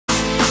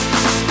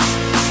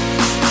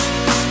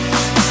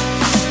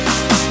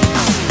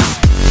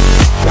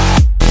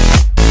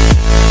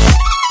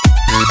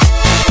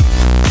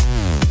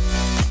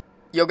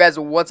Yo guys,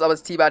 what's up?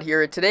 It's T-Bot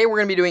here. Today we're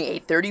going to be doing a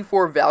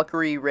 34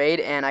 Valkyrie raid,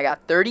 and I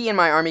got 30 in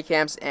my army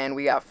camps, and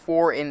we got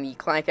 4 in the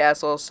clan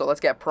castle, so let's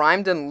get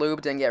primed and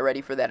lubed and get ready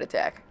for that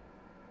attack.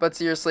 But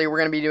seriously, we're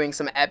going to be doing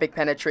some epic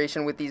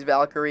penetration with these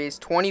Valkyries.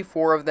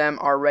 24 of them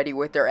are ready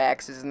with their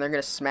axes, and they're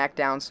going to smack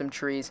down some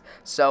trees.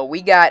 So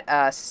we got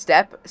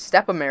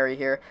Stepamary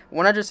here,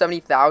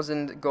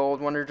 170,000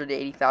 gold,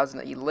 180,000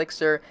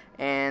 elixir,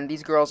 and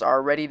these girls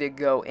are ready to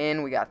go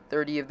in. We got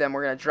 30 of them.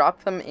 We're going to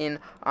drop them in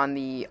on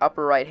the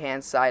upper right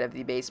hand side of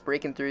the base,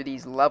 breaking through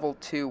these level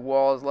 2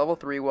 walls, level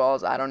 3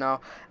 walls, I don't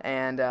know.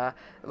 And it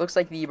looks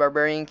like the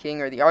Barbarian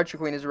King or the Archer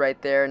Queen is right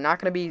there. Not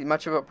going to be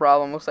much of a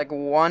problem. Looks like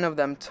one of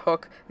them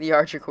took the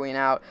Archer Queen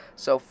out.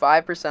 So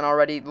 5%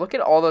 already. Look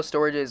at all those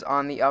storages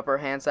on the upper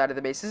hand side of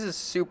the base. This is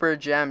super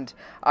gemmed.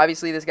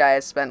 Obviously this guy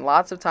has spent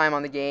lots of time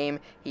on the game.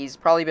 He's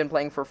probably been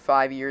playing for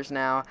 5 years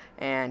now,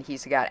 and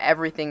he's got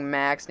everything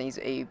maxed, and he's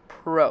a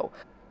pro.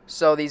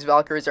 So these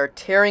Valkyries are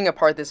tearing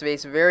apart this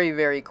base very,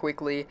 very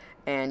quickly,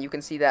 and you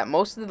can see that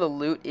most of the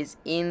loot is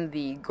in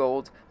the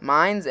gold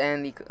mines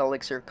and the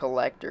elixir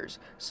collectors.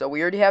 So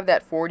we already have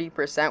that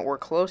 40%. We're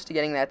close to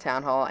getting that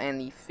town hall,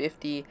 and the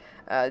 50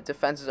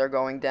 defenses are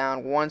going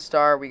down. 1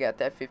 star, we got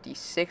that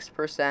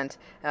 56%.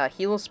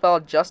 Heal spell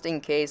just in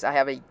case. I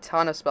have a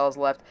ton of spells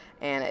left,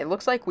 and it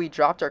looks like we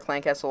dropped our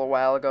clan castle a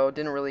while ago.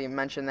 Didn't really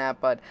mention that,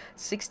 but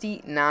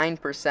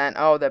 69%.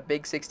 Oh, that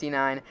big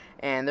 69.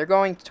 And they're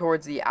going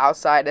towards the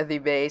outside of the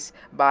base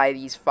by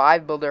these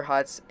 5 builder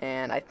huts,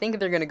 and I think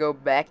they're going to go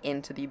back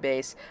into the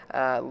base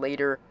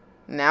later.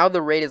 Now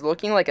the raid is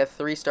looking like a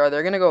 3-star.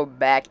 They're going to go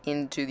back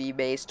into the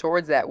base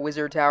towards that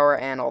wizard tower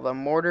and all the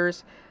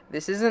mortars.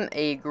 This isn't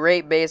a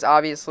great base,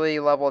 obviously,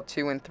 level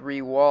 2 and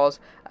 3 walls,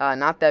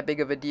 not that big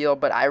of a deal,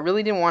 but I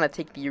really didn't want to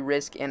take the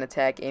risk and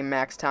attack a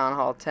max Town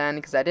Hall 10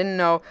 because I didn't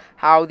know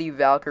how the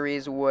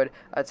Valkyries would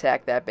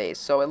attack that base.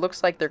 So it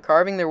looks like they're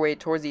carving their way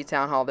towards the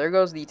Town Hall. There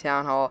goes the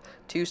Town Hall,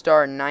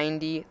 2-star,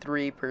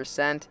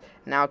 93%,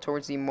 now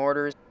towards the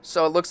mortars.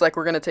 So it looks like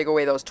we're going to take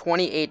away those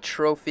 28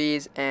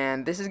 trophies,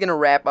 and this is going to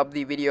wrap up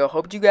the video.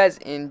 Hope you guys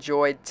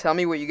enjoyed. Tell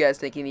me what you guys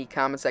think in the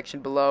comment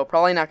section below.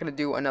 Probably not going to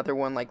do another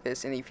one like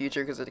this in the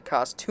future because it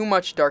costs too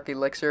much dark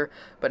elixir,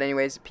 but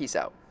anyways, peace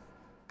out.